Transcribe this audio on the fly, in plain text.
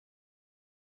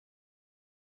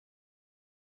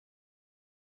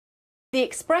The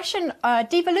expression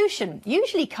devolution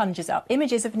usually conjures up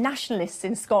images of nationalists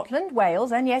in Scotland,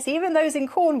 Wales and, yes, even those in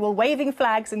Cornwall waving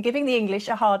flags and giving the English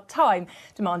a hard time,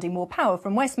 demanding more power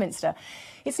from Westminster.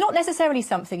 It's not necessarily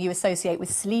something you associate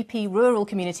with sleepy rural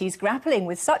communities grappling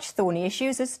with such thorny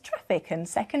issues as traffic and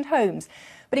second homes.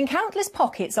 But in countless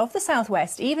pockets of the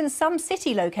southwest, even some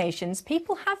city locations,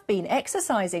 people have been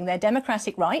exercising their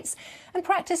democratic rights and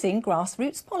practising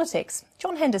grassroots politics.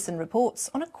 John Henderson reports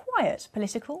on a quiet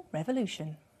political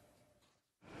revolution.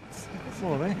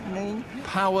 Morning.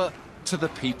 Power to the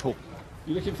people.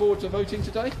 You looking forward to voting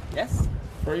today? Yes.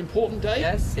 Very important day?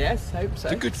 Yes, hope so.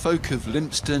 The good folk of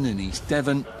Lympstone and East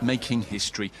Devon making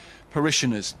history.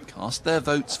 Parishioners cast their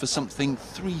votes for something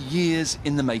 3 years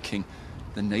in the making.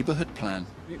 The neighbourhood plan.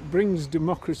 It brings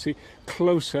democracy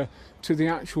closer to the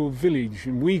actual village,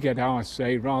 and we get our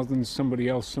say rather than somebody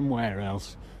else somewhere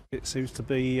else. It seems to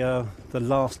be the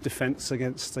last defence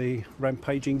against the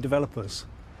rampaging developers.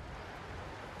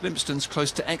 Lympstone's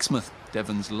close to Exmouth,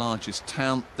 Devon's largest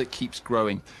town that keeps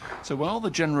growing. So while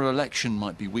the general election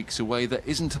might be weeks away, there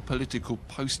isn't a political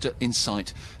poster in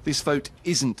sight. This vote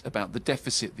isn't about the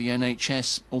deficit, the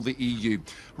NHS or the EU.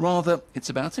 Rather, it's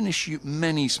about an issue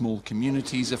many small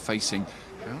communities are facing: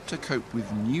 how to cope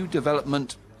with new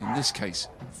development, in this case,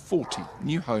 40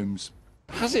 new homes.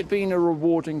 Has it been a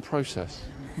rewarding process?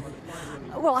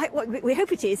 Well, we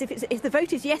hope it is. If the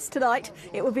vote is yes tonight,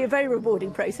 it will be a very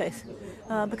rewarding process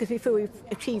because we feel we've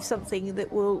achieved something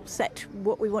that will set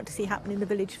what we want to see happen in the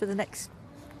village for the next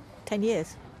 10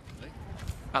 years.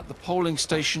 At the polling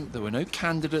station, there were no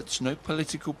candidates, no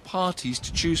political parties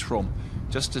to choose from.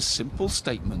 Just a simple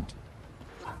statement.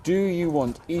 Do you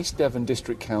want East Devon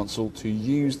District Council to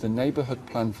use the neighbourhood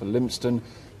plan for Lympstone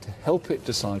to help it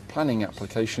decide planning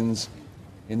applications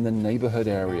in the neighbourhood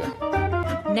area?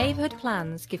 Neighbourhood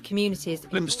plans give communities...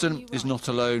 Lympstone is not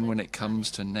alone when it comes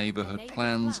to neighbourhood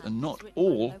plans, and not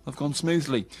all have gone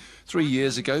smoothly. 3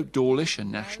 years ago, Dawlish, a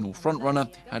national frontrunner,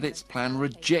 had its plan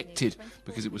rejected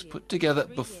because it was put together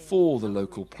before the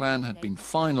local plan had been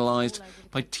finalised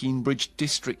by Teignbridge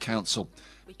District Council.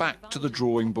 Back to the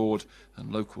drawing board,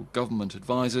 and local government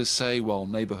advisers say while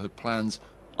neighbourhood plans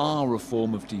are a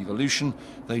form of devolution,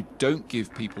 they don't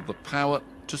give people the power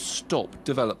to stop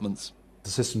developments. The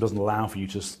system doesn't allow for you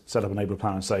to set up a neighbourhood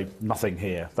plan and say nothing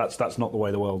here. That's not the way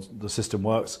the system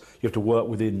works. You have to work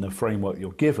within the framework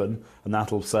you're given, and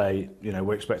that'll say, you know,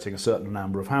 we're expecting a certain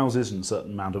number of houses and a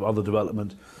certain amount of other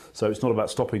development. So it's not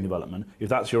about stopping development. If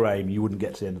that's your aim, you wouldn't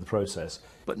get to the end of the process.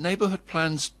 But neighbourhood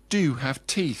plans do have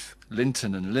teeth.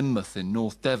 Linton and Lynmouth in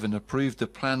North Devon approved a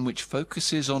plan which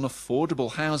focuses on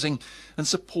affordable housing and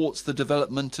supports the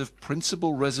development of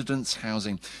principal residence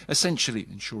housing, essentially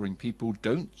ensuring people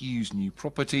don't use new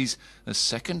properties as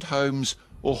second homes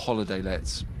or holiday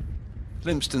lets.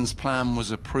 Lympstone's plan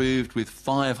was approved with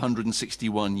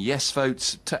 561 yes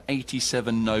votes to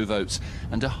 87 no votes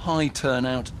and a high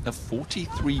turnout of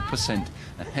 43%,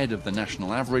 ahead of the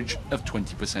national average of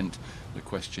 20%. The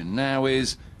question now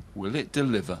is, will it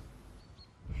deliver?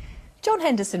 John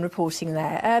Henderson reporting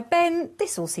there. Ben,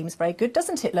 this all seems very good,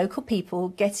 doesn't it? Local people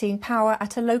getting power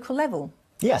at a local level.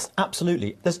 Yes,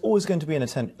 absolutely. There's always going to be an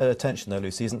tension, though,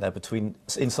 Lucy, isn't there, between,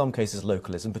 in some cases,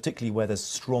 localism, particularly where there's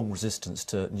strong resistance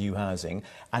to new housing,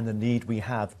 and the need we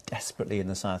have desperately in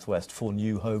the southwest for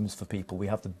new homes for people. We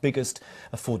have the biggest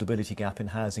affordability gap in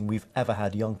housing we've ever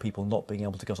had, young people not being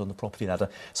able to get on the property ladder.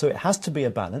 So it has to be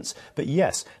a balance. But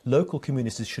yes, local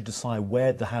communities should decide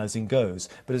where the housing goes.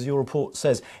 But as your report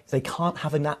says, they can't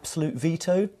have an absolute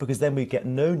veto, because then we get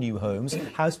no new homes.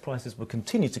 House prices will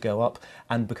continue to go up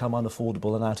and become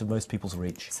unaffordable and out of most people's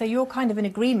reach. So you're kind of in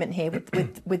agreement here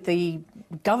with the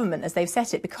government as they've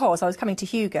set it, because I was coming to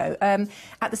Hugo.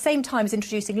 At the same time as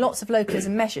introducing lots of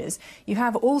localism measures, you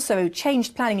have also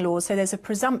changed planning laws, so there's a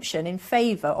presumption in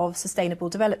favour of sustainable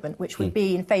development, which would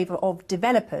be in favour of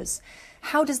developers.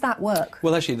 How does that work?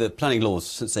 Well, actually, the planning laws,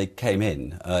 since they came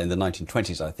in the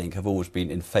 1920s, I think, have always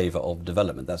been in favour of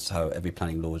development. That's how every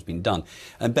planning law has been done.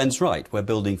 And Ben's right. We're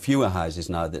building fewer houses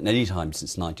now than any time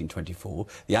since 1924.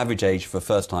 The average age for a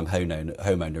first-time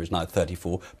homeowner is now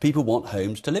 34. People want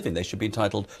homes to live in. They should be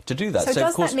entitled to do that. So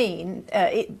does that mean,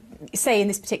 say in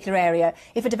this particular area,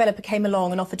 if a developer came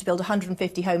along and offered to build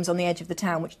 150 homes on the edge of the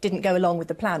town, which didn't go along with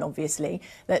the plan, obviously,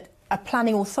 that a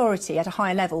planning authority at a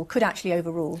higher level could actually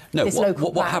overrule this local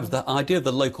plan? What happens, the idea of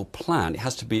the local plan, it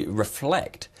has to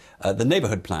reflect The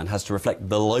neighbourhood plan has to reflect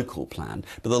the local plan,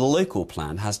 but the local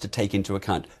plan has to take into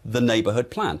account the neighbourhood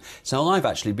plan. So I've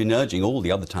actually been urging all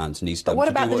the other towns in East Devon. But what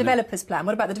about the developer's plan?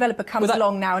 What about the developer comes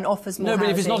along now and offers more housing? No,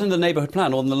 but if it's not in the neighbourhood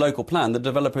plan or in the local plan, the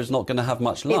developer is not going to have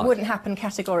much luck. It wouldn't happen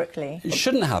categorically. It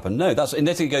shouldn't happen, no.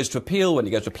 Unless it goes to appeal, when it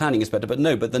goes to planning inspector, but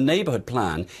no. But the neighbourhood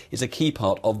plan is a key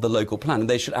part of the local plan, and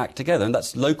they should act together, and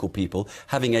that's local people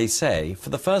having a say for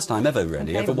the first time ever,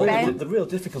 really. Okay, the real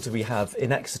difficulty we have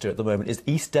in Exeter at the moment is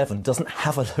East Devon doesn't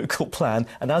have a local plan,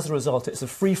 and as a result it's a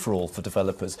free-for-all for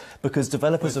developers, because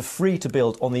developers are free to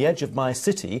build on the edge of my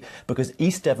city because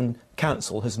East Devon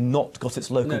Council has not got its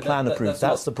local plan approved.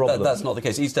 That's the problem. That's not the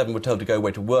case. East Devon were told to go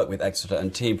away to work with Exeter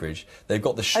and Teambridge. They've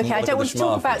got the OK, I don't want to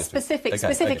talk about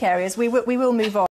specific areas. We will move on.